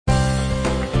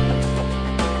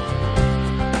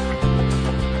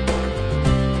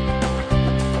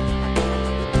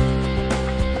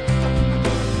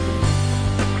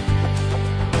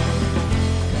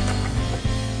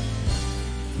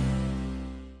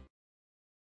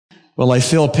Well, I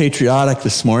feel patriotic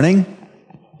this morning.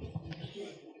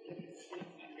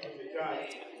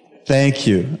 Thank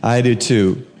you. I do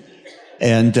too.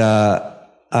 And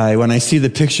when I see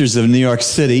the pictures of New York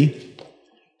City,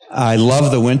 I love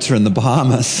the winter in the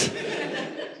Bahamas.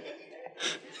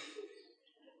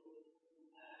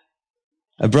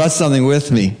 I brought something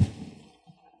with me.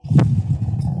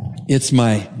 It's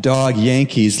my dog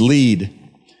Yankee's lead.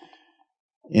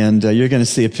 And you're going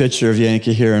to see a picture of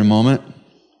Yankee here in a moment.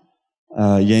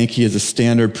 Yankee is a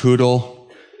standard poodle,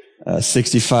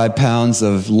 65 pounds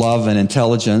of love and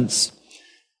intelligence.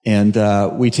 And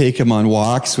we take him on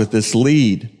walks with this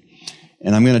lead.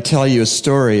 And I'm going to tell you a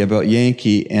story about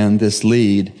Yankee and this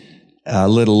lead a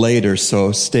little later,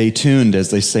 so stay tuned, as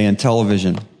they say in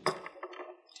television.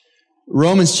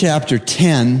 Romans chapter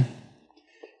 10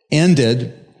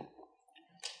 ended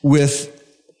with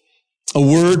a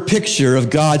word picture of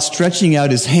God stretching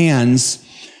out his hands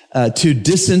to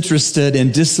disinterested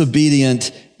and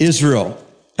disobedient Israel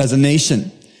as a nation.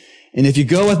 And if you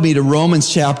go with me to Romans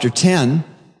chapter 10,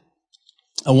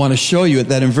 I want to show you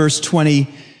that in verse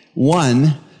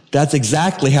 21, that's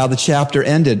exactly how the chapter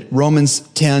ended. Romans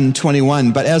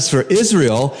 10:21. But as for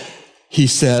Israel, he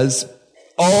says,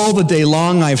 all the day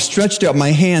long I have stretched out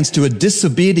my hands to a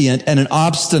disobedient and an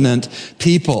obstinate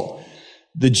people.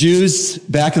 The Jews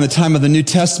back in the time of the New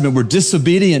Testament were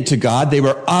disobedient to God. They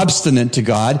were obstinate to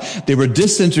God. They were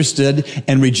disinterested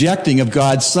and rejecting of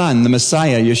God's Son, the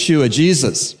Messiah, Yeshua,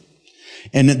 Jesus.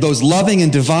 And those loving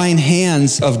and divine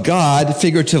hands of God,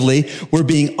 figuratively, were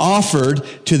being offered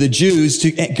to the Jews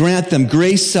to grant them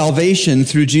grace, salvation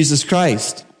through Jesus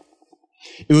Christ.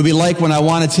 It would be like when I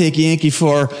want to take Yankee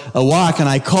for a walk and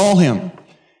I call him.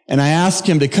 And I ask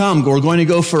him to come. We're going to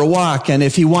go for a walk. And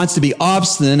if he wants to be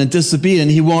obstinate and disobedient,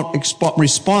 he won't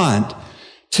respond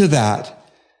to that.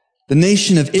 The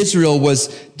nation of Israel was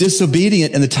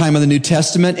disobedient in the time of the New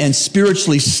Testament and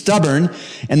spiritually stubborn.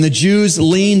 And the Jews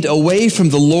leaned away from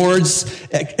the Lord's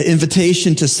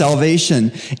invitation to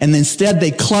salvation. And instead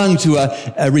they clung to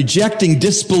a rejecting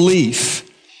disbelief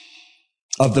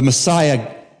of the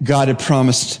Messiah God had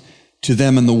promised to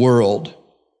them in the world.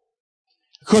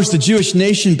 Of course, the Jewish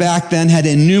nation back then had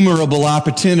innumerable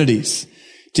opportunities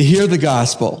to hear the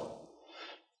gospel.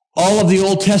 All of the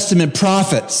Old Testament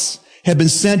prophets had been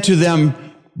sent to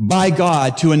them by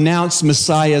God to announce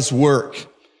Messiah's work.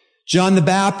 John the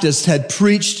Baptist had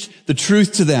preached the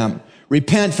truth to them.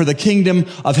 Repent, for the kingdom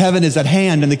of heaven is at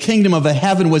hand. And the kingdom of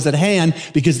heaven was at hand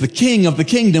because the king of the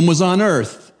kingdom was on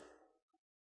earth.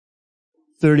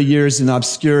 30 years in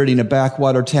obscurity in a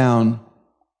backwater town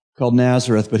called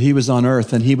Nazareth, but he was on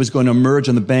earth, and he was going to emerge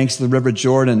on the banks of the River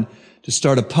Jordan to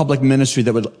start a public ministry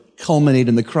that would culminate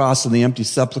in the cross and the empty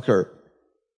sepulcher.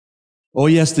 Oh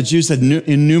yes, the Jews had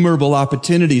innumerable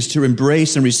opportunities to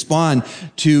embrace and respond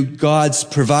to God's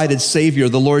provided Savior,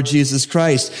 the Lord Jesus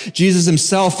Christ. Jesus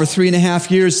himself, for 3.5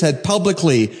 years, had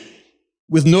publicly,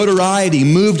 with notoriety,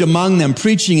 moved among them,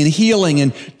 preaching and healing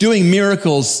and doing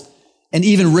miracles and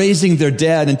even raising their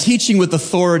dead and teaching with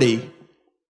authority.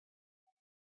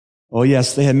 Oh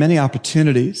yes, they had many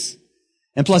opportunities.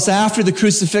 And plus, after the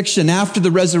crucifixion, after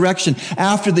the resurrection,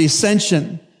 after the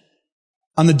ascension,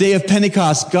 on the day of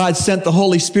Pentecost, God sent the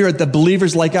Holy Spirit that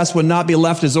believers like us would not be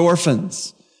left as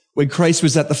orphans when Christ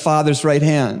was at the Father's right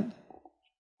hand.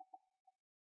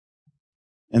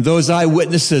 And those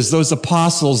eyewitnesses, those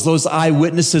apostles, those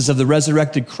eyewitnesses of the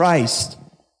resurrected Christ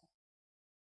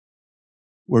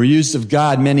were used of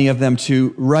God, many of them,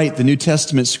 to write the New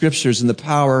Testament scriptures in the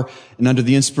power and under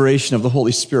the inspiration of the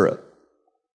Holy Spirit.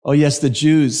 Oh yes, the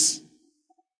Jews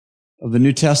of the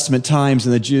New Testament times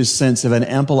and the Jews since have had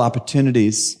ample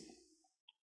opportunities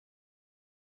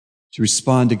to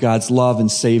respond to God's love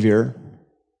and Savior,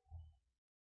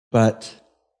 but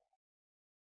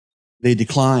they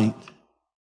declined.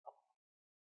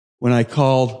 When I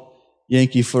called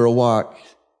Yankee for a walk,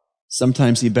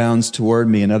 sometimes he bounds toward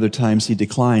me, and other times he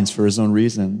declines for his own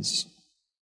reasons.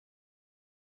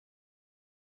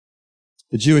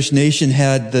 The Jewish nation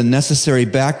had the necessary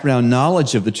background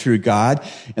knowledge of the true God,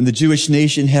 and the Jewish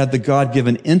nation had the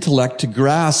God-given intellect to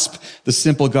grasp the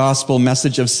simple gospel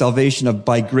message of salvation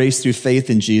by grace through faith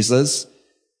in Jesus.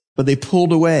 But they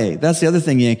pulled away. That's the other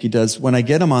thing Yankee does. When I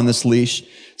get him on this leash,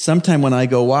 sometime when I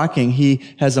go walking, he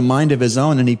has a mind of his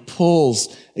own and he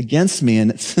pulls against me,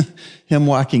 and it's him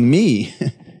walking me.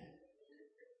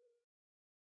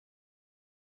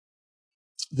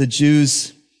 The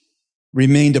Jews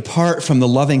remained apart from the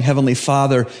loving Heavenly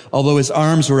Father, although his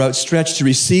arms were outstretched to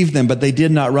receive them, but they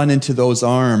did not run into those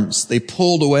arms. They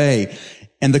pulled away.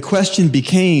 And the question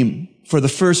became for the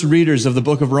first readers of the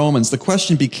book of Romans. The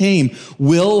question became,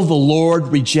 will the Lord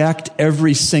reject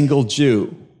every single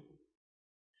Jew?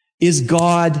 Is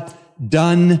God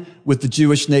done with the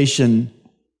Jewish nation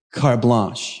carte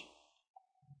blanche?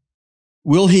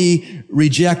 Will he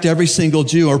reject every single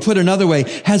Jew? Or put another way,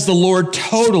 has the Lord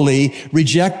totally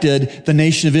rejected the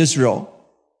nation of Israel?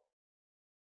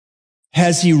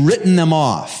 Has he written them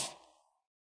off?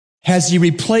 Has he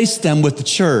replaced them with the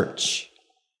church?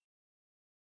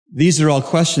 These are all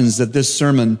questions that this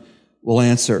sermon will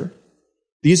answer.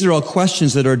 These are all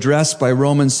questions that are addressed by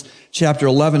Romans chapter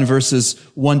 11, verses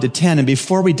 1 to 10. And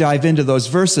before we dive into those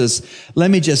verses, let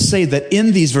me just say that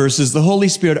in these verses, the Holy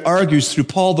Spirit argues through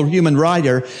Paul, the human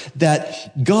writer,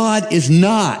 that God is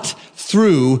not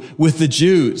through with the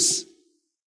Jews.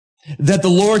 That the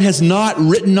Lord has not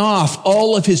written off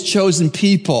all of his chosen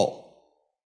people.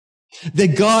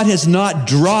 That God has not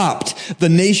dropped the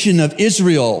nation of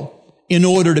Israel in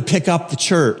order to pick up the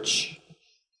church.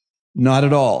 Not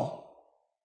at all.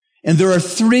 And there are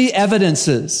three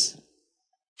evidences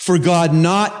for God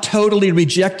not totally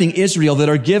rejecting Israel that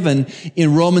are given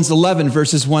in Romans 11,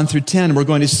 verses 1 through 10. We're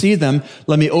going to see them.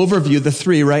 Let me overview the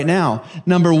three right now.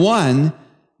 Number one,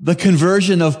 the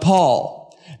conversion of Paul.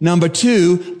 Number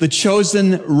two, the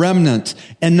chosen remnant.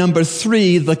 And number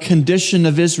three, the condition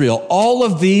of Israel. All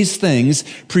of these things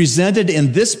presented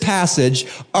in this passage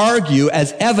argue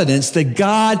as evidence that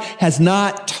God has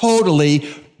not totally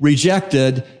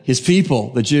rejected his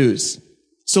people, the Jews.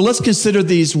 So let's consider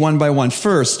these one by one.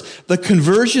 First, the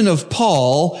conversion of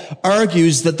Paul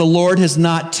argues that the Lord has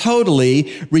not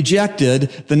totally rejected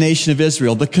the nation of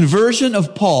Israel. The conversion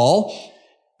of Paul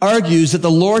argues that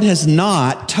the Lord has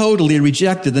not totally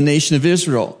rejected the nation of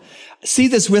Israel. See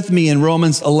this with me in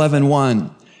Romans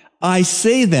 11:1. I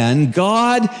say then,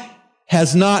 God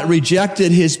has not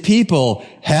rejected his people.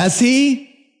 Has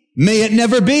he? May it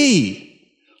never be.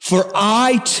 For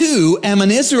I too am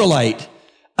an Israelite,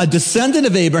 a descendant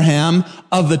of Abraham,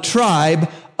 of the tribe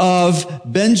of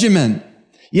Benjamin.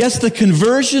 Yes, the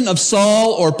conversion of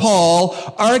Saul or Paul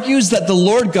argues that the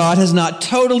Lord God has not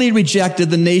totally rejected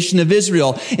the nation of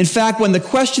Israel. In fact, when the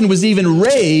question was even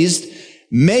raised,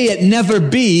 may it never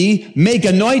be,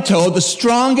 meganoito, the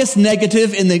strongest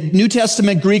negative in the New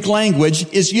Testament Greek language,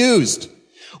 is used.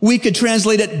 We could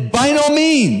translate it, by no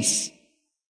means.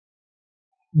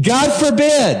 God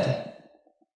forbid.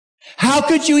 How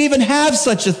could you even have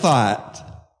such a thought?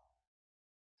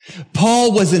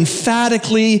 Paul was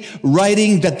emphatically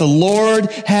writing that the Lord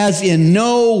has in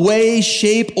no way,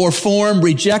 shape, or form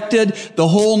rejected the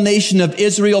whole nation of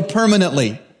Israel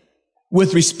permanently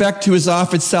with respect to his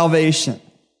offered salvation.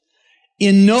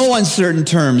 In no uncertain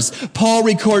terms, Paul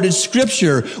recorded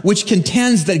scripture which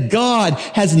contends that God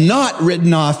has not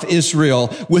written off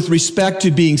Israel with respect to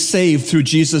being saved through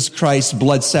Jesus Christ's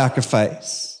blood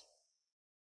sacrifice.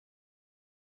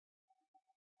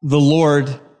 The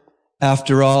Lord,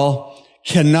 after all,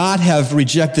 cannot have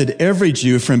rejected every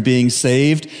Jew from being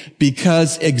saved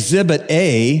because Exhibit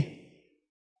A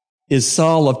is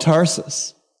Saul of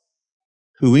Tarsus,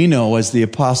 who we know as the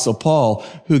Apostle Paul,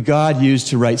 who God used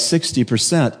to write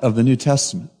 60% of the New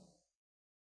Testament.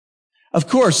 Of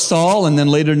course, Saul, and then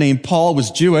later named Paul,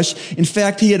 was Jewish. In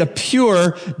fact, he had a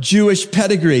pure Jewish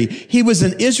pedigree. He was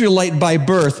an Israelite by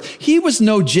birth. He was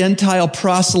no Gentile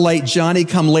proselyte,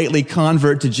 Johnny-come-lately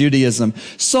convert to Judaism.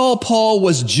 Saul Paul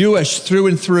was Jewish through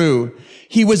and through.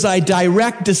 He was a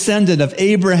direct descendant of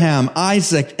Abraham,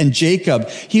 Isaac, and Jacob.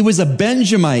 He was a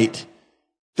Benjamite.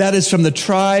 That is from the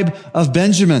tribe of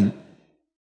Benjamin.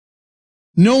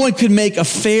 No one could make a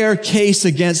fair case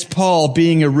against Paul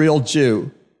being a real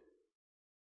Jew.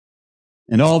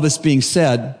 And all this being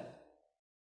said,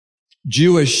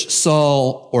 Jewish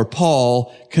Saul or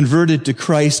Paul converted to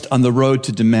Christ on the road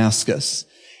to Damascus.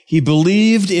 He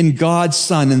believed in God's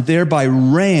Son and thereby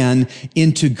ran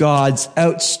into God's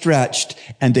outstretched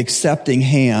and accepting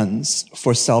hands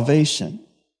for salvation.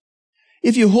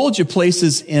 If you hold your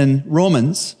places in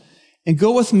Romans and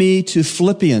go with me to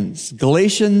Philippians,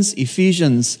 Galatians,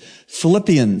 Ephesians,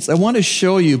 Philippians, I want to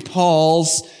show you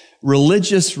Paul's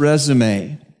religious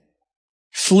resume.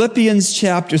 Philippians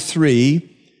chapter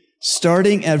 3,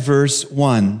 starting at verse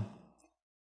 1.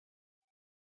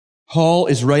 Paul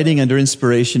is writing under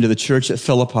inspiration to the church at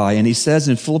Philippi, and he says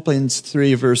in Philippians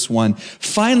 3, verse 1,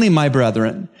 "Finally, my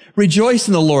brethren, rejoice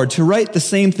in the Lord. To write the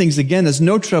same things again is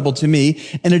no trouble to me,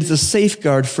 and it is a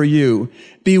safeguard for you.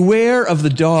 Beware of the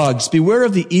dogs, beware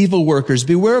of the evil workers,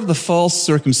 beware of the false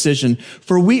circumcision,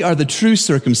 for we are the true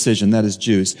circumcision," that is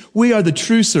Jews. "We are the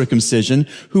true circumcision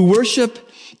who worship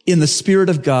in the Spirit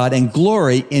of God and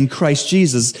glory in Christ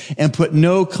Jesus and put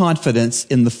no confidence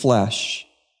in the flesh."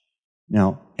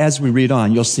 Now, as we read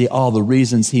on, you'll see all the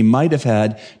reasons he might have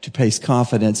had to place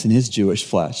confidence in his Jewish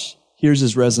flesh. Here's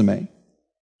his resume.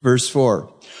 Verse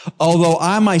 4. Although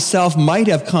I myself might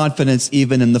have confidence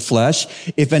even in the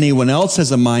flesh, if anyone else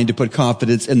has a mind to put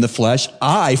confidence in the flesh,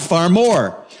 I far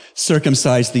more.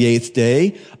 Circumcised the 8th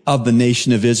day, of the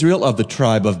nation of Israel, of the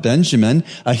tribe of Benjamin,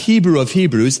 a Hebrew of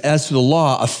Hebrews, as to the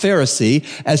law, a Pharisee,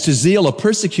 as to zeal, a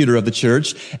persecutor of the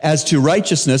church, as to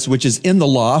righteousness, which is in the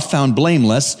law, found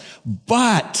blameless.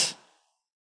 But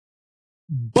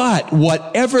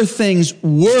whatever things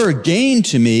were gained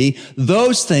to me,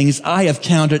 those things I have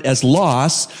counted as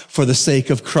loss for the sake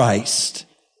of Christ.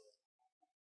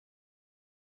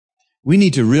 We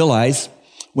need to realize,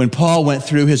 when Paul went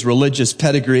through his religious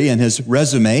pedigree and his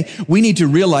resume, we need to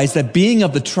realize that being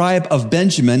of the tribe of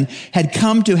Benjamin had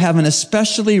come to have an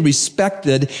especially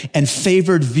respected and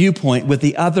favored viewpoint with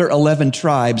the other 11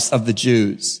 tribes of the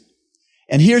Jews.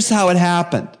 And here's how it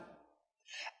happened.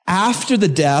 After the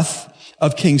death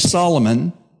of King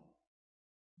Solomon,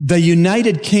 the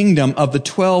united kingdom of the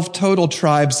 12 total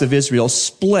tribes of Israel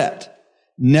split,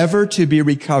 never to be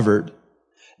recovered.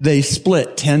 They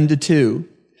split 10-2.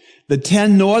 The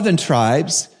 10 northern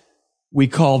tribes, we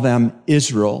call them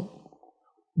Israel,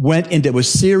 went into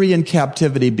Assyrian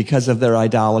captivity because of their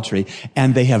idolatry,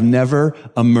 and they have never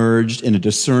emerged in a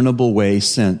discernible way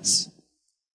since.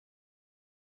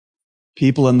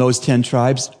 People in those 10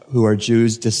 tribes who are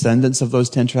Jews, descendants of those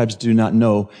 10 tribes, do not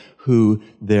know who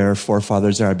their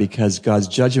forefathers are because God's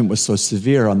judgment was so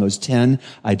severe on those 10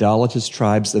 idolatrous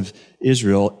tribes of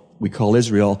Israel. We call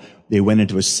Israel. They went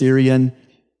into Assyrian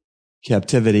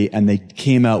captivity, and they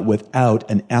came out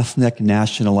without an ethnic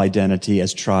national identity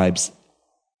as tribes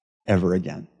ever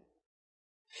again.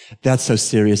 That's how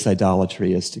serious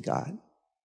idolatry is to God.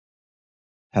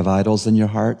 Have idols in your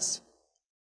hearts?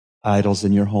 Idols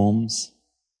in your homes?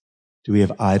 Do we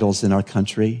have idols in our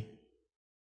country?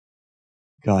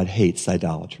 God hates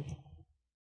idolatry.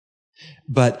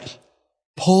 But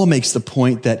Paul makes the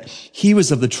point that he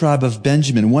was of the tribe of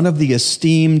Benjamin, one of the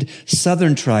esteemed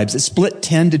southern tribes. It split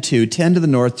 10-2, 10 to the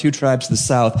north, 2 tribes to the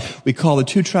south. We call the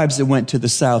 2 tribes that went to the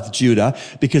south Judah,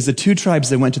 because the 2 tribes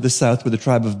that went to the south were the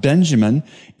tribe of Benjamin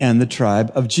and the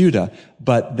tribe of Judah.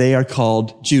 But they are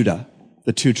called Judah,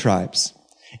 the 2 tribes.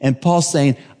 And Paul's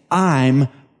saying, I'm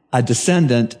a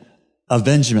descendant of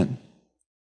Benjamin,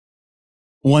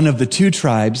 one of the 2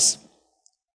 tribes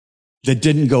that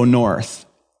didn't go north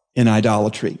in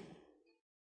idolatry.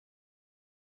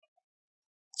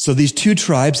 So these 2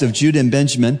 tribes of Judah and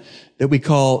Benjamin, that we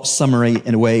call summary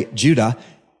in a way Judah,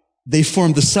 they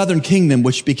formed the southern kingdom,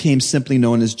 which became simply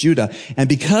known as Judah. And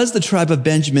because the tribe of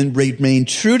Benjamin remained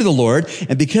true to the Lord,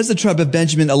 and because the tribe of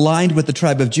Benjamin aligned with the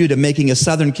tribe of Judah, making a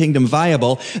southern kingdom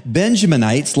viable,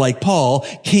 Benjaminites, like Paul,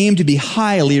 came to be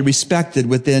highly respected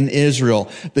within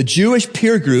Israel. The Jewish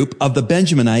peer group of the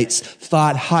Benjaminites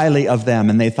thought highly of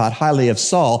them, and they thought highly of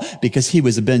Saul because he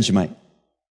was a Benjamite.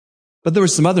 But there were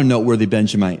some other noteworthy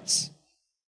Benjamites,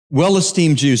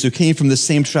 well-esteemed Jews who came from the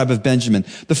same tribe of Benjamin.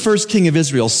 The first king of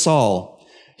Israel, Saul,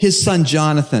 his son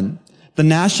Jonathan, the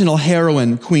national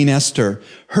heroine, Queen Esther,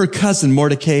 her cousin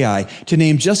Mordecai, to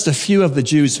name just a few of the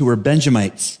Jews who were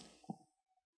Benjamites.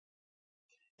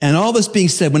 And all this being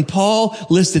said, when Paul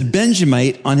listed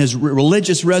Benjamite on his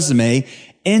religious resume,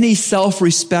 any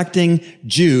self-respecting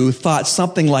Jew thought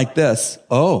something like this: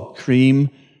 oh,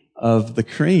 cream of the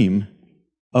cream.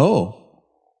 Oh,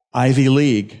 Ivy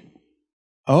League.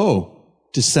 Oh,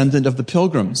 descendant of the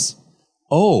Pilgrims.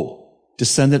 Oh,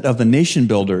 descendant of the nation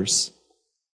builders.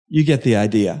 You get the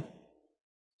idea.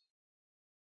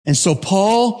 And so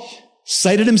Paul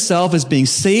cited himself as being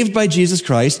saved by Jesus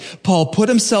Christ. Paul put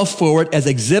himself forward as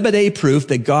Exhibit A proof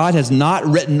that God has not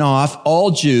written off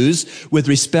all Jews with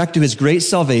respect to his great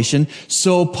salvation.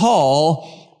 So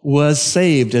Paul was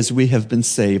saved as we have been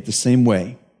saved, the same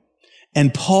way.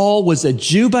 And Paul was a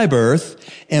Jew by birth,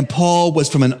 and Paul was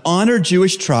from an honored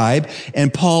Jewish tribe,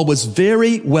 and Paul was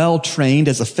very well trained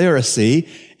as a Pharisee.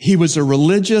 He was a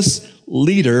religious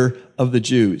leader of the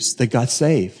Jews that got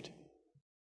saved.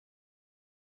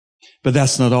 But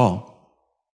that's not all.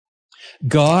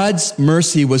 God's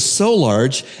mercy was so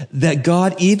large that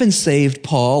God even saved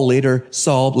Paul,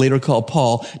 Saul, later called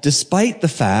Paul, despite the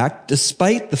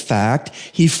fact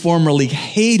he formerly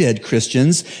hated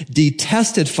Christians,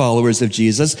 detested followers of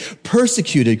Jesus,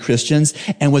 persecuted Christians,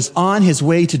 and was on his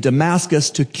way to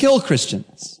Damascus to kill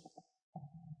Christians.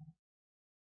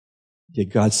 Yet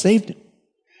God saved him.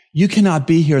 You cannot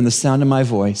be here in the sound of my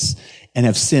voice and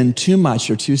have sinned too much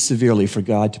or too severely for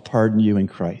God to pardon you in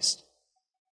Christ.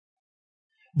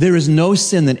 There is no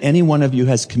sin that any one of you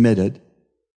has committed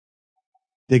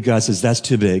that God says, that's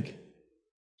too big.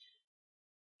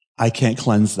 I can't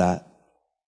cleanse that.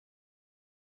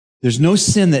 There's no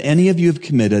sin that any of you have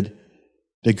committed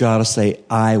that God will say,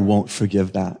 I won't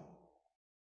forgive that.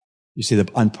 You see, the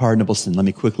unpardonable sin, let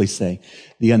me quickly say,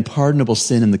 the unpardonable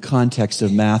sin in the context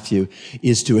of Matthew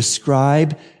is to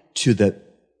ascribe to the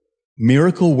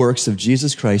miracle works of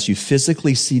Jesus Christ you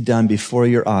physically see done before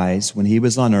your eyes when he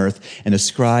was on earth, and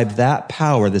ascribe that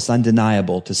power that's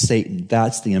undeniable to Satan.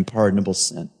 That's the unpardonable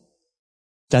sin.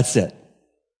 That's it.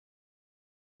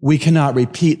 We cannot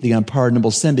repeat the unpardonable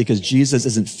sin because Jesus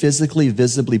isn't physically,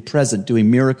 visibly present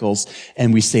doing miracles,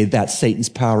 and we say that's Satan's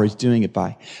power he's doing it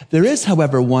by. There is,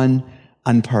 however, one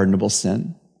unpardonable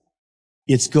sin.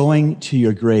 It's going to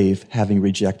your grave having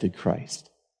rejected Christ.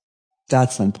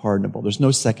 That's unpardonable. There's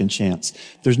no second chance.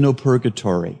 There's no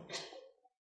purgatory.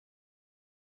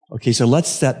 Okay, so let's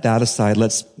set that aside.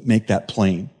 Let's make that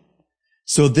plain.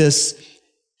 So this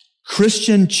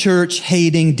Christian church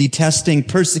hating, detesting,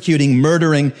 persecuting,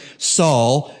 murdering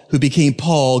Saul, who became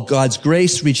Paul, God's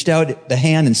grace reached out the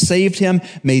hand and saved him,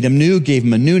 made him new, gave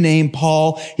him a new name,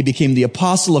 Paul. He became the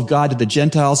apostle of God to the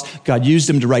Gentiles. God used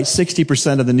him to write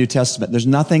 60% of the New Testament. There's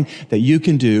nothing that you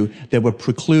can do that would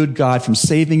preclude God from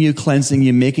saving you, cleansing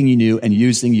you, making you new, and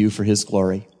using you for his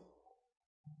glory.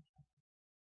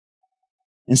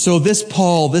 And so this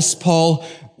Paul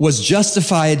was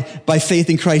justified by faith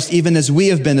in Christ, even as we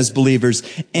have been as believers.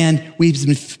 And we've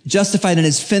been justified in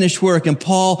his finished work. And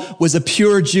Paul was a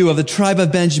pure Jew of the tribe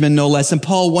of Benjamin, no less. And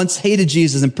Paul once hated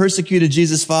Jesus and persecuted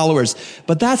Jesus' followers.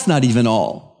 But that's not even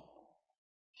all.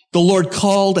 The Lord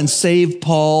called and saved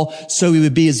Paul so he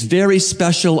would be his very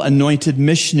special anointed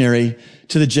missionary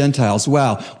to the Gentiles.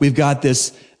 Wow. We've got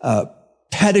this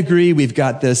pedigree. We've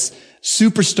got this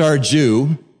superstar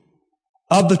Jew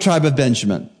of the tribe of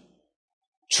Benjamin,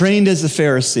 trained as a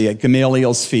Pharisee at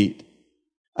Gamaliel's feet.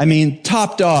 I mean,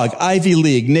 top dog, Ivy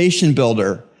League, nation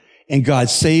builder. And God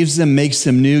saves him, makes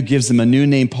him new, gives him a new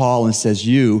name, Paul, and says,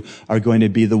 you are going to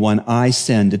be the one I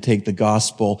send to take the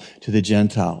gospel to the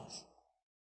Gentiles.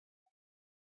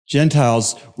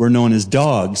 Gentiles were known as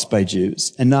dogs by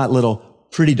Jews, and not little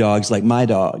pretty dogs like my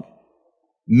dog.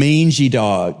 Mangy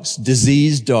dogs,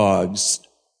 diseased dogs,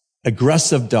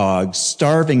 aggressive dogs,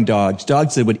 starving dogs,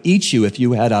 dogs that would eat you if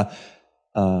you had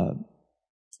an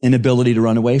inability to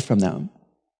run away from them.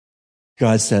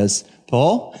 God says,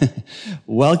 Paul,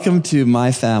 welcome to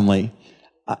my family.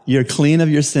 You're clean of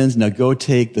your sins. Now go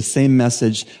take the same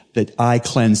message that I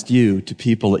cleansed you to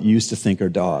people that you used to think are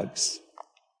dogs.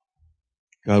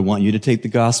 God want you to take the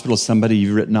gospel to somebody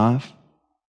you've written off.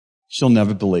 She'll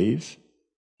never believe.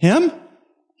 Him?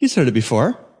 He's heard it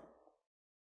before.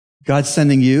 God's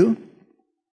sending you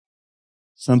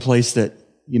someplace that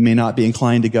you may not be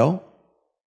inclined to go.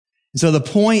 And so the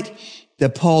point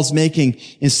that Paul's making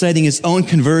in citing his own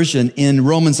conversion in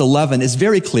Romans 11 is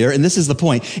very clear, and this is the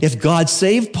point. If God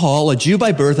saved Paul, a Jew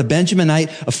by birth, a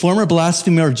Benjaminite, a former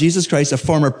blasphemer of Jesus Christ, a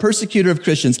former persecutor of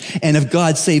Christians, and if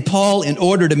God saved Paul in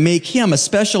order to make him a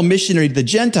special missionary to the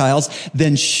Gentiles,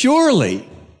 then surely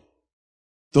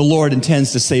the Lord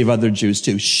intends to save other Jews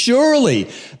too.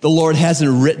 Surely the Lord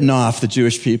hasn't written off the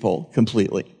Jewish people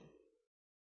completely.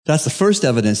 That's the first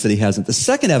evidence that he hasn't. The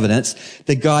second evidence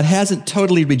that God hasn't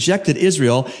totally rejected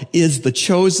Israel is the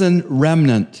chosen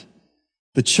remnant.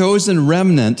 The chosen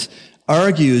remnant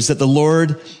argues that the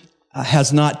Lord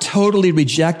has not totally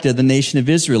rejected the nation of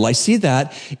Israel. I see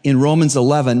that in Romans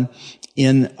 11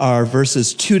 in our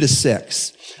verses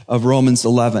 2-6 of Romans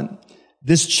 11.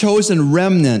 This chosen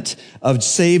remnant of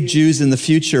saved Jews in the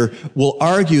future will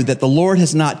argue that the Lord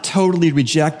has not totally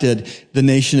rejected the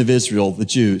nation of Israel, the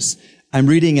Jews. I'm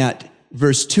reading at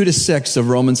verse 2-6 of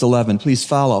Romans 11. Please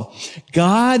follow.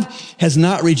 God has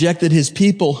not rejected his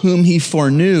people whom he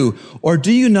foreknew. Or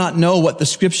do you not know what the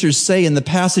scriptures say in the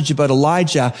passage about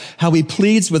Elijah, how he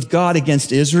pleads with God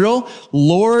against Israel?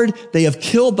 Lord, they have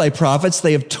killed thy prophets.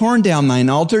 They have torn down thine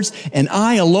altars, and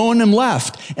I alone am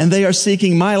left, and they are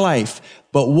seeking my life.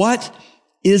 But what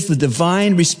is the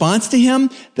divine response to him?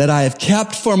 That I have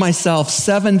kept for myself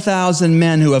 7,000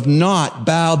 men who have not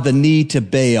bowed the knee to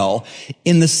Baal.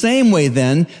 In the same way,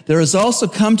 then, there has also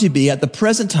come to be at the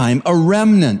present time a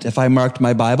remnant. If I marked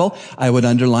my Bible, I would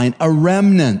underline a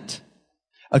remnant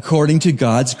according to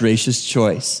God's gracious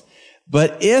choice.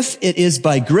 But if it is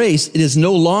by grace, it is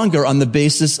no longer on the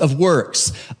basis of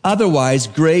works. Otherwise,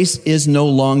 grace is no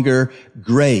longer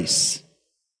grace.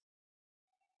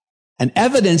 And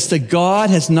evidence that God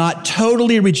has not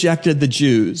totally rejected the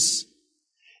Jews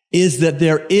is that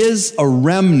there is a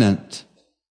remnant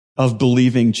of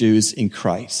believing Jews in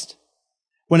Christ.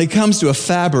 When it comes to a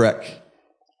fabric,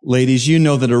 ladies, you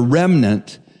know that a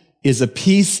remnant is a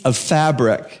piece of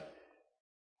fabric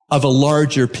of a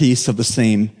larger piece of the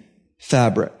same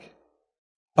fabric.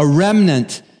 A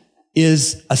remnant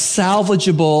is a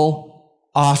salvageable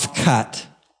offcut.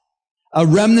 A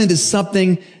remnant is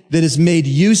something that is made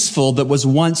useful that was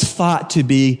once thought to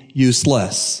be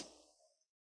useless.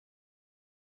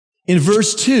 In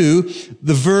verse 2,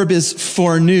 the verb is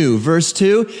foreknew. Verse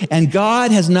 2, and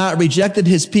God has not rejected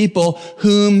his people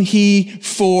whom he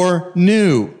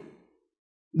foreknew.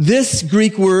 This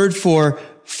Greek word for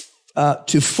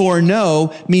to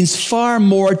foreknow means far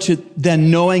more than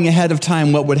knowing ahead of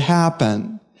time what would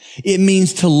happen. It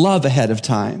means to love ahead of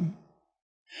time.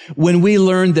 When we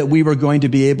learned that we were going to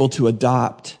be able to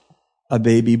adopt a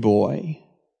baby boy,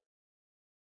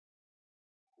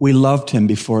 we loved him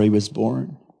before he was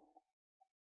born.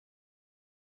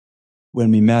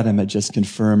 When we met him, it just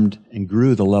confirmed and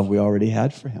grew the love we already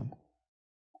had for him.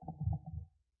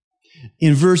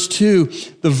 In verse 2,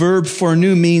 the verb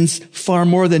foreknew means far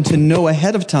more than to know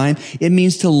ahead of time. It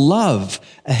means to love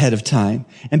ahead of time.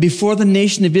 And before the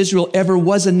nation of Israel ever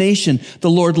was a nation, the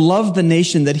Lord loved the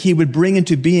nation that he would bring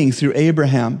into being through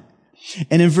Abraham.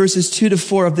 And in verses 2 to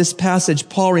 4 of this passage,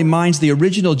 Paul reminds the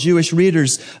original Jewish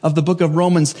readers of the book of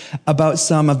Romans about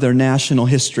some of their national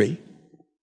history.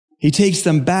 He takes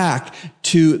them back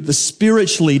to the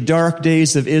spiritually dark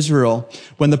days of Israel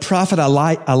when the prophet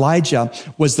Elijah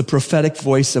was the prophetic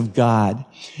voice of God.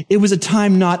 It was a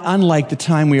time not unlike the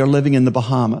time we are living in the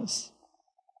Bahamas.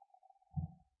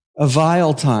 A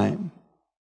vile time,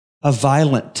 a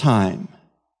violent time,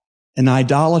 an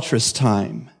idolatrous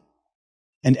time.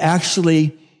 And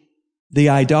actually, the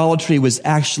idolatry was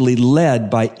actually led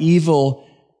by evil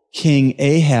King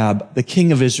Ahab, the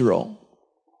king of Israel,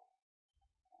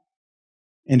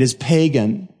 and his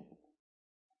pagan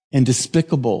and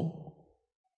despicable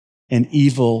and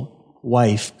evil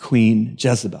wife, Queen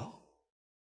Jezebel.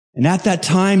 And at that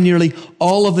time, nearly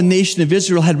all of the nation of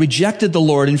Israel had rejected the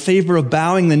Lord in favor of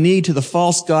bowing the knee to the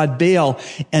false god Baal.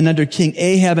 And under King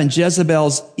Ahab and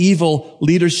Jezebel's evil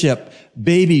leadership,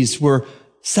 babies were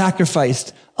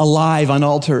sacrificed alive on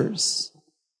altars,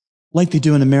 like they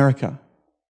do in America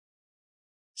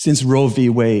since Roe v.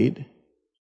 Wade.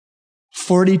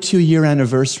 42-year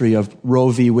anniversary of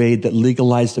Roe v. Wade that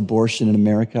legalized abortion in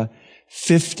America.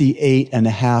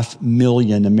 58.5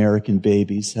 million American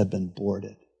babies have been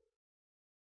aborted.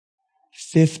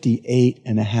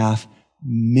 58.5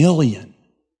 million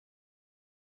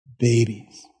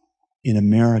babies in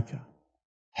America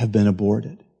have been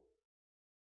aborted.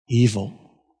 Evil.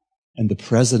 And the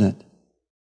president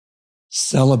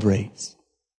celebrates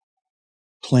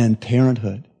Planned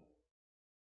Parenthood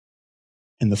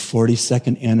and the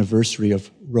 42nd anniversary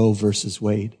of Roe versus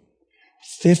Wade.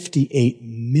 58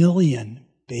 million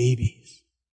babies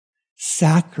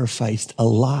sacrificed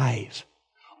alive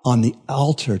on the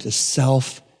altar to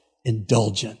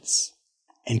self-indulgence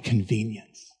and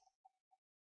convenience.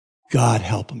 God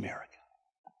help America.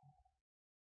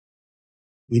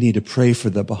 We need to pray for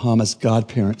the Bahamas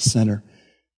Godparent Center,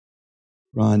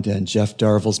 Rhonda and Jeff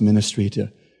Darville's ministry,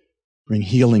 to bring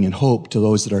healing and hope to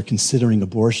those that are considering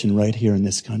abortion right here in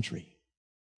this country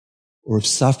or have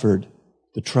suffered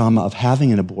the trauma of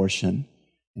having an abortion,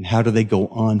 and how do they go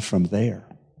on from there?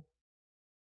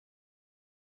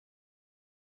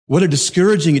 What a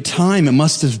discouraging time it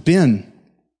must have been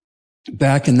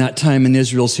back in that time in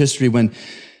Israel's history when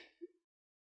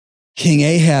King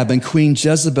Ahab and Queen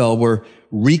Jezebel were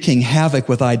wreaking havoc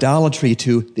with idolatry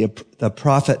to the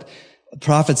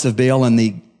prophets of Baal and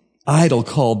the idol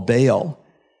called Baal.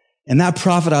 And that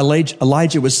prophet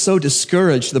Elijah was so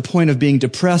discouraged to the point of being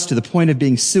depressed, to the point of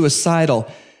being suicidal,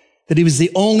 that he was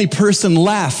the only person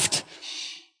left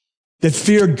that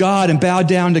feared God and bowed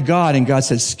down to God. And God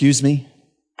said, excuse me,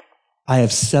 I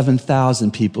have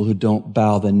 7,000 people who don't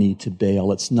bow the knee to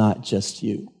Baal. It's not just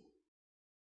you.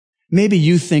 Maybe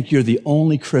you think you're the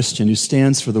only Christian who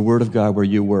stands for the word of God where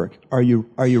you work. Are you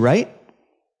right?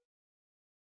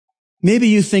 Maybe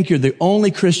you think you're the only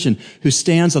Christian who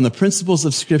stands on the principles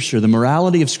of Scripture, the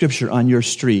morality of Scripture on your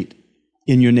street,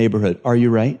 in your neighborhood. Are you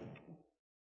right?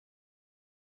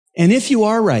 And if you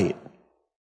are right,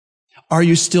 are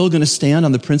you still going to stand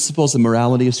on the principles and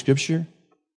morality of Scripture?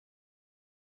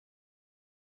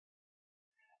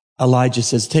 Elijah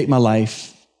says, take my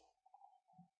life.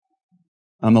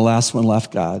 I'm the last one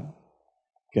left, God.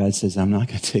 God says, I'm not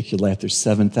going to take your life. There's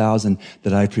 7,000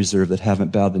 that I preserve that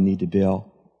haven't bowed the knee to Baal.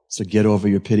 So get over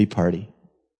your pity party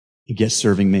and get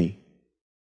serving me.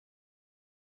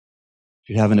 If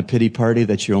you're having a pity party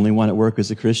that you're only one at work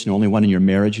who's a Christian, only one in your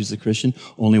marriage who's a Christian,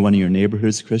 only one in your neighborhood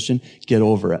who's a Christian, get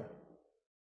over it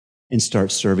and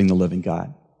start serving the living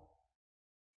God.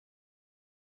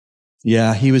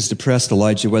 Yeah, he was depressed,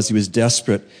 Elijah was. He was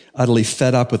desperate, utterly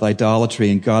fed up with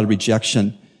idolatry and God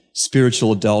rejection,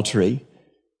 spiritual adultery.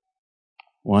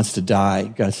 Wants to die.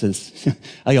 God says,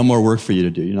 I got more work for you to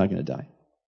do. You're not going to die.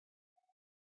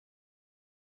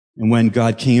 And when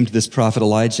God came to this prophet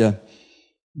Elijah,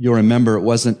 you'll remember it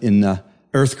wasn't in the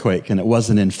earthquake and it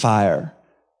wasn't in fire.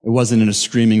 It wasn't in a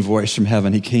screaming voice from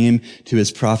heaven. He came to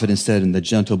his prophet instead in the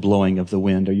gentle blowing of the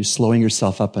wind. Are you slowing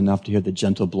yourself up enough to hear the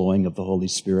gentle blowing of the Holy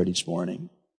Spirit each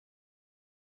morning?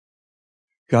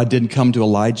 God didn't come to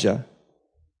Elijah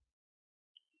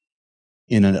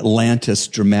in an Atlantis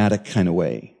dramatic kind of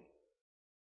way.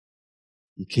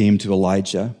 He came to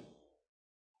Elijah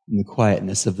in the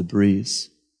quietness of the breeze.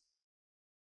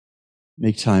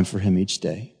 Make time for him each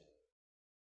day.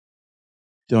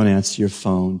 Don't answer your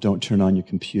phone. Don't turn on your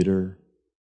computer.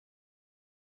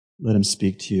 Let him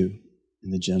speak to you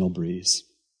in the gentle breeze.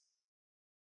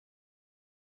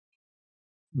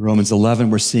 In Romans 11,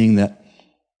 we're seeing that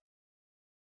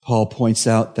Paul points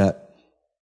out that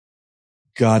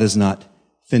God is not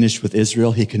finished with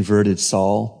Israel. He converted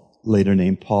Saul, later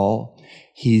named Paul.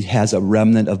 He has a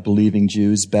remnant of believing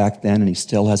Jews back then, and he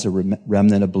still has a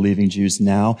remnant of believing Jews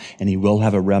now, and he will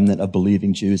have a remnant of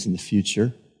believing Jews in the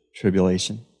future,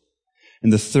 tribulation.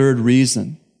 And the third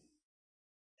reason,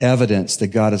 evidence that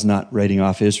God is not writing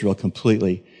off Israel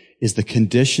completely, is the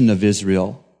condition of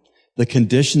Israel. The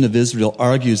condition of Israel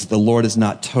argues that the Lord has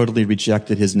not totally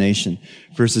rejected his nation.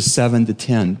 Verses 7 to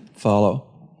 10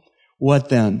 follow. What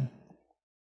then?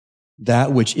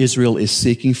 That which Israel is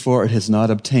seeking for, it has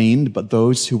not obtained, but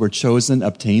those who were chosen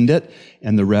obtained it,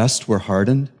 and the rest were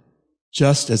hardened.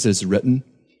 Just as is written,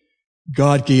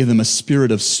 God gave them a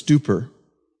spirit of stupor,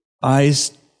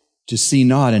 eyes to see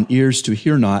not and ears to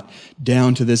hear not,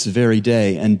 down to this very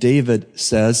day. And David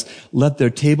says, let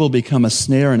their table become a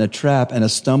snare and a trap and a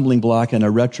stumbling block and a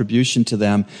retribution to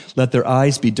them. Let their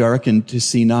eyes be darkened to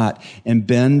see not and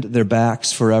bend their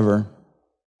backs forever.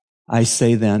 I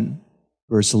say then,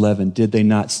 verse 11, did they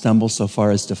not stumble so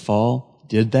far as to fall?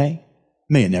 Did they?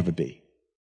 May it never be.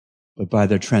 But by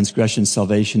their transgression,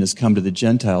 salvation has come to the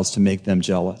Gentiles to make them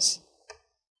jealous.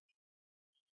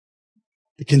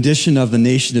 The condition of the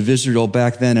nation of Israel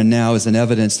back then and now is an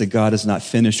evidence that God is not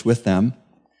finished with them.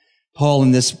 Paul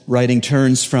in this writing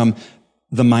turns from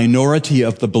the minority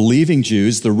of the believing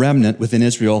Jews, the remnant within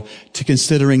Israel, to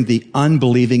considering the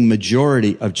unbelieving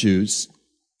majority of Jews.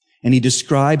 And he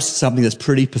describes something that's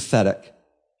pretty pathetic.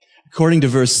 According to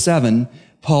verse 7,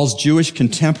 Paul's Jewish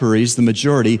contemporaries, the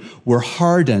majority, were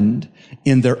hardened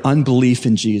in their unbelief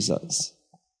in Jesus.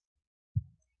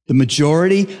 The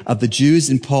majority of the Jews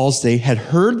in Paul's day had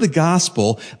heard the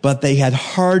gospel, but they had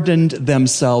hardened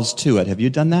themselves to it. Have you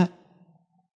done that?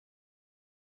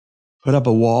 Put up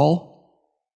a wall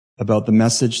about the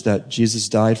message that Jesus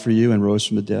died for you and rose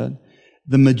from the dead?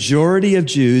 The majority of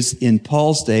Jews in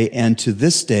Paul's day and to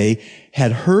this day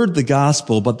had heard the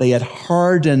gospel, but they had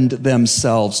hardened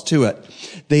themselves to it.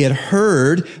 They had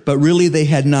heard, but really they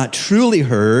had not truly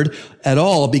heard at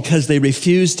all because they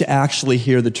refused to actually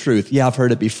hear the truth. Yeah, I've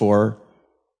heard it before.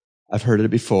 I've heard it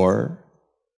before.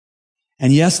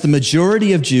 And yes, the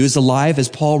majority of Jews alive, as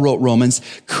Paul wrote Romans,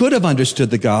 could have understood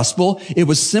the gospel. It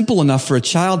was simple enough for a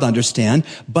child to understand,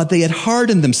 but they had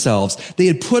hardened themselves. They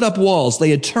had put up walls. They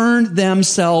had turned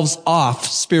themselves off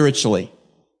spiritually.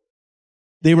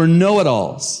 They were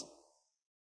know-it-alls.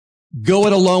 Go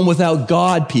it alone without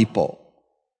God people.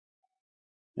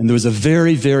 And there was a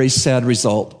very, very sad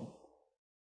result.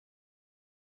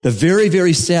 The very,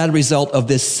 very sad result of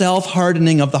this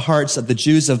self-hardening of the hearts of the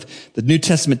Jews of the New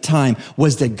Testament time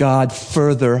was that God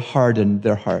further hardened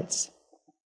their hearts.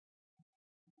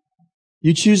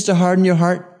 You choose to harden your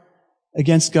heart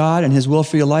against God and his will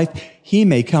for your life, he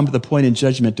may come to the point in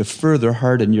judgment to further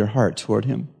harden your heart toward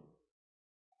him.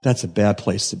 That's a bad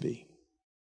place to be.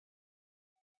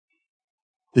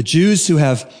 The Jews who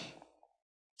have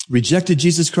rejected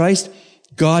Jesus Christ,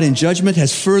 God in judgment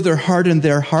has further hardened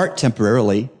their heart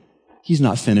temporarily. He's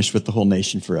not finished with the whole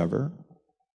nation forever.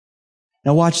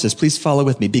 Now watch this. Please follow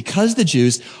with me. Because the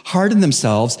Jews hardened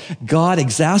themselves, God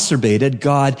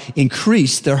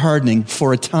increased their hardening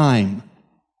for a time,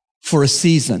 for a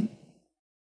season.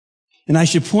 And I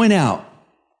should point out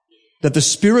that the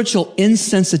spiritual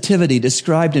insensitivity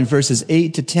described in verses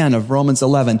 8 to 10 of Romans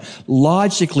 11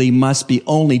 logically must be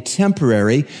only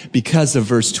temporary because of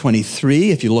verse 23,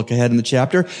 if you look ahead in the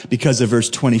chapter, because of verse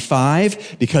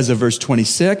 25, because of verse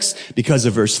 26, because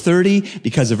of verse 30,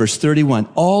 because of verse 31.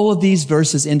 All of these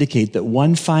verses indicate that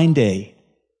one fine day,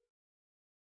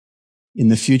 in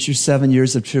the future 7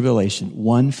 years of tribulation,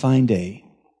 one fine day,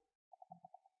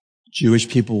 Jewish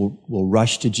people will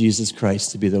rush to Jesus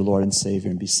Christ to be their Lord and Savior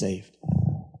and be saved.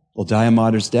 They'll die a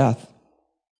martyr's death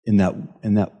in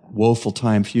that woeful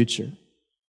time future.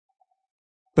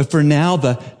 But for now,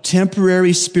 the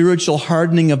temporary spiritual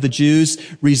hardening of the Jews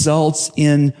results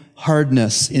in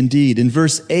hardness indeed. In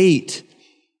verse 8,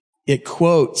 it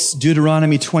quotes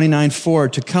Deuteronomy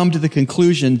 29:4 to come to the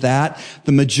conclusion that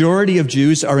the majority of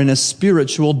Jews are in a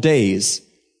spiritual daze.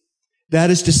 That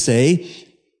is to say,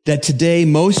 that today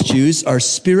most Jews are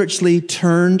spiritually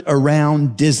turned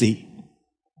around dizzy,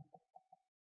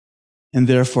 and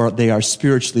therefore they are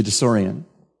spiritually disoriented.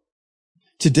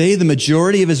 Today, the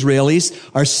majority of Israelis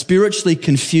are spiritually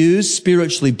confused,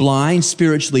 spiritually blind,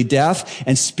 spiritually deaf,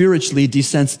 and spiritually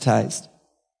desensitized.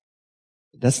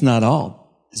 That's not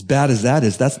all. As bad as that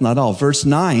is, that's not all. Verse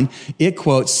 9, it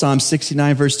quotes Psalm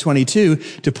 69, verse 22,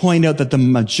 to point out that the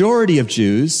majority of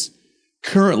Jews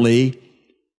currently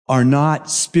are not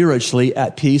spiritually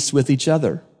at peace with each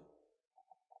other.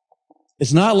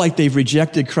 It's not like they've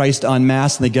rejected Christ en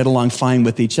masse and they get along fine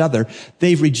with each other.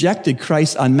 They've rejected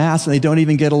Christ en masse and they don't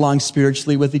even get along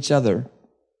spiritually with each other.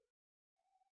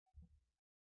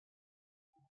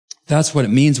 That's what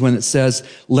it means when it says,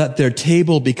 let their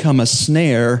table become a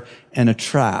snare and a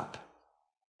trap.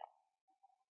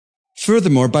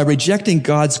 Furthermore, by rejecting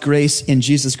God's grace in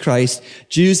Jesus Christ,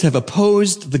 Jews have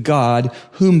opposed the God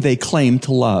whom they claim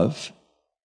to love.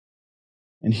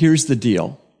 And here's the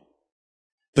deal.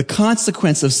 The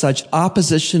consequence of such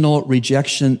oppositional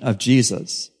rejection of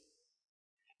Jesus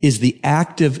is the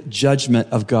active judgment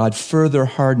of God further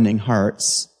hardening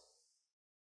hearts.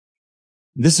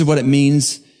 This is what it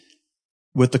means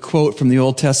with the quote from the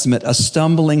Old Testament, a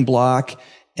stumbling block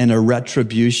and a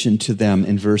retribution to them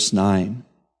in verse 9.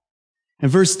 And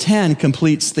verse 10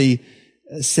 completes the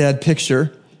sad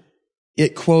picture.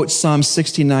 It quotes Psalm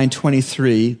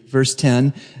 69:23, verse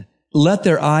 10, let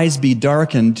their eyes be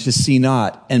darkened to see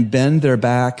not and bend their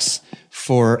backs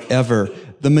forever.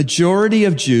 The majority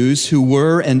of Jews who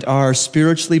were and are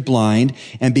spiritually blind,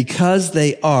 and because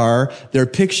they are, they're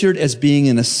pictured as being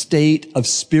in a state of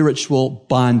spiritual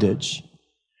bondage,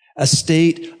 a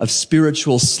state of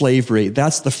spiritual slavery.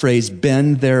 That's the phrase,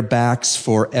 bend their backs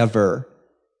forever.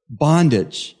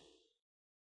 Bondage,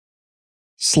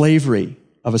 slavery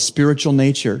of a spiritual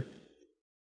nature.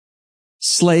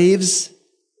 Slaves'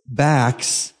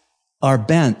 backs are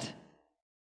bent.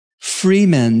 Free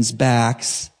men's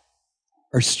backs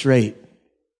are straight.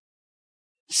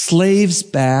 Slaves'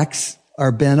 backs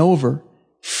are bent over.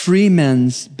 Free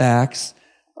men's backs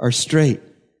are straight.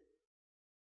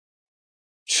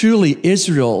 Truly,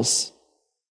 Israel's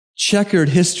checkered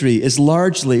history is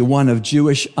largely one of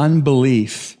Jewish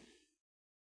unbelief.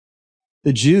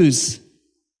 The Jews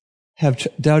have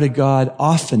doubted God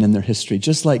often in their history,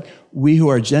 just like we who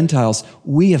are Gentiles,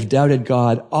 we have doubted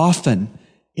God often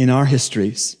in our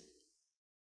histories.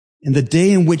 And the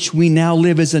day in which we now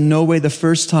live is in no way the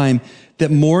first time that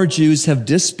more Jews have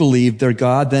disbelieved their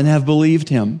God than have believed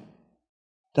him.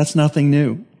 That's nothing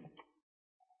new.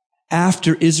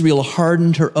 After Israel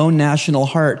hardened her own national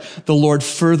heart, the Lord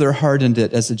further hardened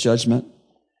it as a judgment.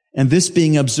 And this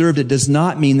being observed, it does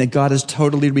not mean that God has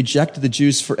totally rejected the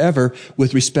Jews forever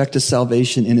with respect to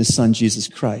salvation in his Son, Jesus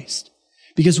Christ.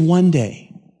 Because one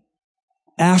day,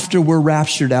 after we're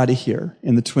raptured out of here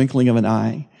in the twinkling of an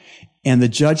eye, and the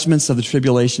judgments of the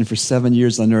tribulation for 7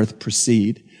 years on earth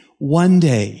proceed, one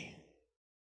day,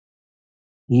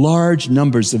 large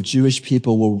numbers of Jewish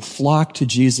people will flock to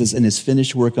Jesus and his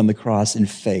finished work on the cross in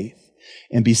faith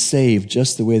and be saved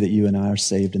just the way that you and I are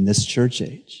saved in this church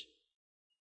age.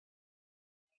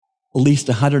 At least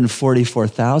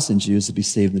 144,000 Jews will be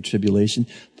saved in the tribulation.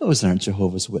 Those aren't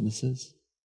Jehovah's Witnesses.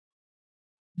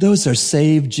 Those are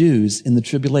saved Jews in the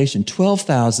tribulation.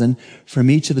 12,000 from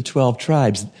each of the 12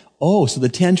 tribes. Oh, so the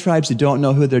 10 tribes who don't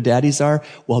know who their daddies are,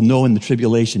 well, no, in the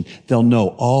tribulation, they'll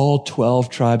know all 12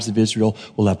 tribes of Israel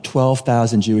will have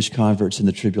 12,000 Jewish converts in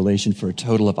the tribulation for a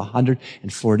total of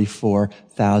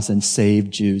 144,000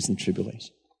 saved Jews in the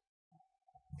tribulation.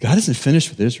 God isn't finished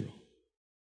with Israel.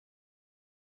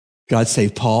 God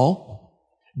saved Paul.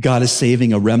 God is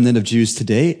saving a remnant of Jews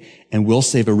today and will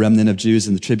save a remnant of Jews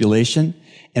in the tribulation.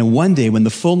 And one day, when the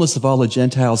fullness of all the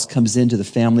Gentiles comes into the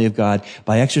family of God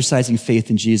by exercising faith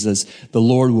in Jesus, the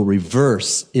Lord will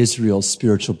reverse Israel's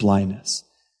spiritual blindness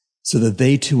so that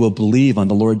they too will believe on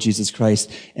the Lord Jesus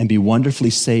Christ and be wonderfully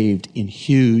saved in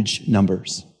huge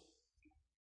numbers.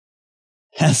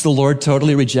 Has the Lord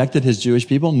totally rejected his Jewish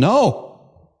people?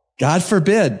 No. God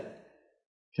forbid.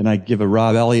 Can I give a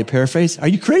Rob Elliott paraphrase? Are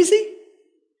you crazy?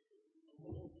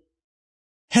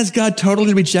 Has God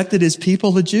totally rejected his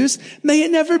people, the Jews? May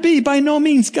it never be. By no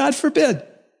means. God forbid.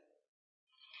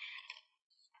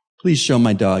 Please show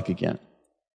my dog again.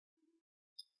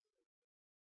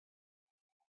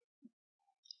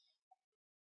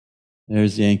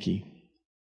 There's Yankee.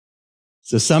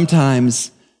 So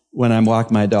sometimes when I'm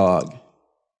walking my dog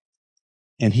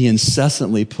and he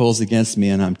incessantly pulls against me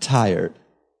and I'm tired,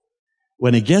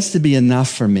 when it gets to be enough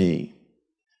for me,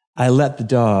 I let the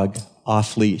dog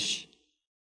off leash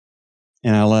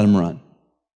and I let him run.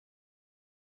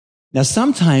 Now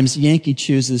sometimes Yankee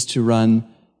chooses to run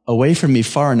away from me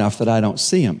far enough that I don't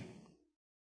see him.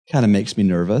 Kind of makes me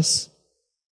nervous.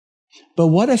 But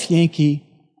what if Yankee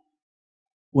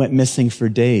went missing for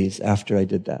days after I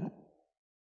did that?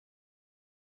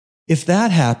 If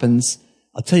that happens,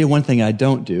 I'll tell you one thing I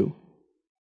don't do.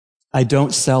 I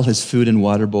don't sell his food and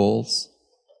water bowls.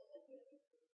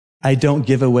 I don't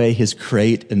give away his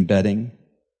crate and bedding.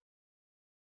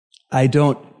 I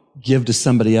don't give to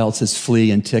somebody else his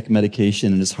flea and tick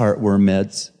medication and his heartworm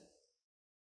meds.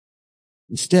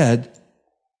 Instead,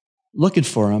 looking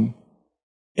for him,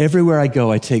 everywhere I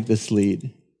go, I take this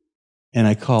lead and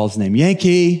I call his name.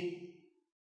 Yankee!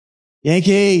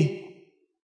 Yankee!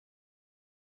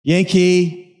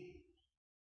 Yankee!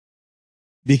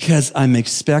 Because I'm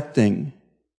expecting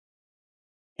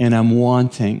and I'm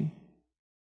wanting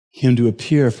him to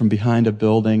appear from behind a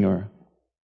building or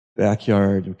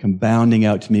backyard or come bounding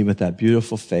out to me with that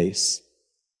beautiful face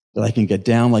that I can get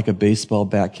down like a baseball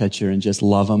bat catcher and just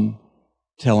love him,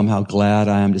 tell him how glad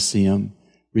I am to see him,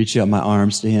 reach out my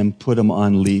arms to him, put him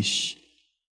on leash,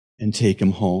 and take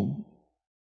him home.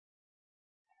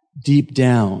 Deep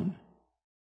down,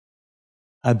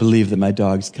 I believe that my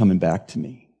dog's coming back to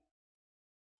me.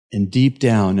 And deep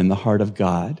down in the heart of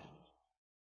God,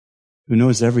 who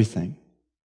knows everything,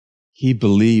 he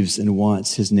believes and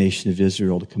wants his nation of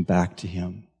Israel to come back to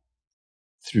him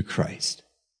through Christ.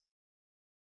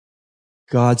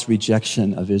 God's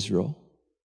rejection of Israel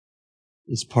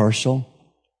is partial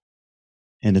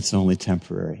and it's only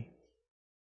temporary.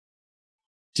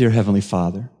 Dear Heavenly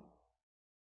Father,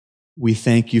 we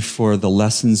thank you for the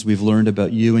lessons we've learned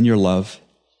about you and your love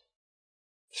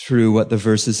through what the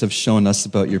verses have shown us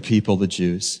about your people, the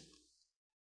Jews.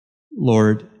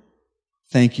 Lord,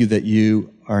 thank you that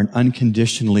you are an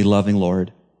unconditionally loving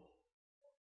Lord,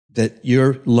 that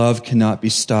your love cannot be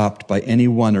stopped by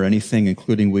anyone or anything,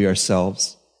 including we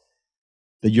ourselves,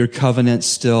 that your covenants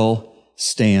still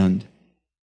stand,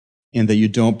 and that you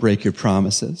don't break your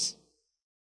promises.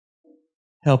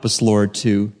 Help us, Lord,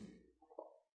 to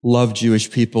love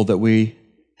Jewish people that we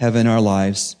have in our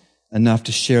lives enough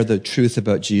to share the truth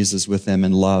about Jesus with them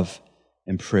in love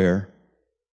and prayer.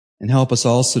 And help us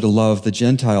also to love the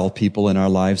Gentile people in our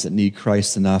lives that need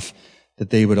Christ enough that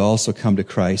they would also come to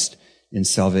Christ in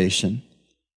salvation.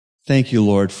 Thank you,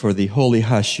 Lord, for the holy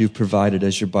hush you've provided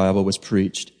as your Bible was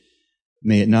preached.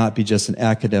 May it not be just an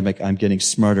academic, I'm getting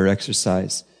smarter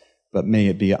exercise, but may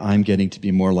it be, I'm getting to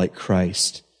be more like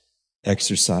Christ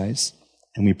exercise.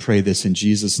 And we pray this in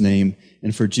Jesus' name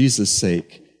and for Jesus'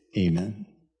 sake. Amen.